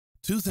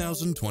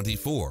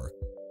2024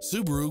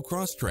 Subaru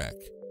Crosstrek.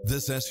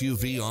 This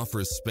SUV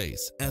offers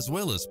space as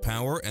well as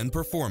power and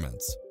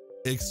performance.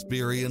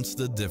 Experience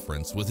the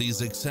difference with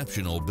these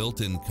exceptional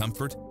built-in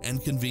comfort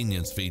and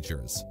convenience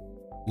features.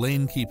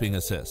 Lane keeping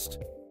assist,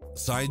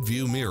 side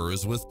view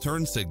mirrors with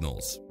turn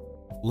signals,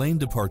 lane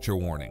departure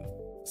warning,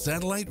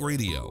 satellite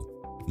radio,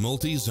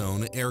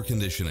 multi-zone air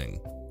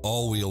conditioning,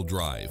 all-wheel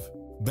drive,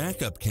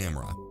 backup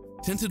camera,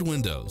 tinted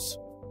windows,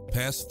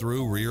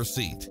 pass-through rear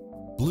seat,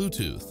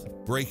 Bluetooth,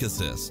 brake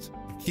assist,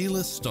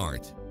 keyless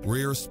start,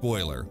 rear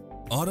spoiler,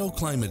 auto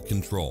climate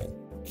control,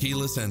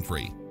 keyless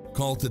entry.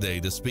 Call today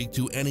to speak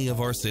to any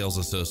of our sales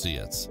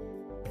associates.